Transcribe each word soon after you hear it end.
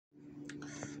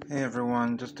Hey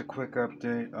everyone, just a quick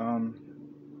update.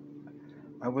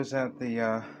 I was at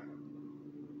the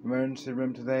emergency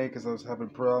room today because I was having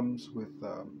problems with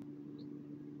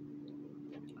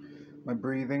my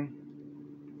breathing,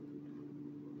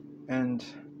 and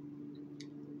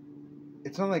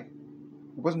it's not like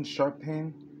it wasn't sharp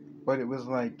pain, but it was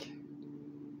like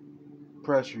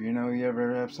pressure. You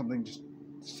ever have something just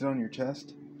sit on your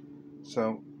chest?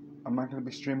 So I'm not going to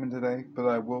be streaming today, but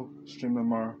I will stream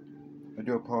tomorrow. I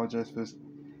do apologize for this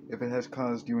if it has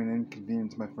caused you an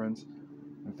inconvenience, my friends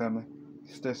and family.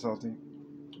 Stay salty.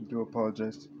 I do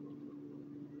apologize.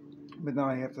 But now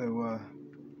I have to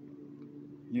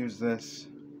use this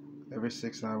every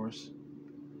 6 hours.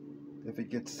 If it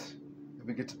gets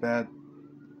bad.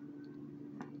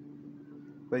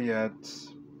 But yeah,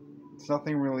 it's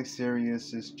nothing really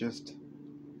serious. It's just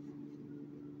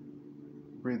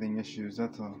breathing issues.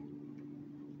 That's all.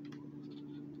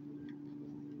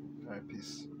 All right,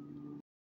 peace.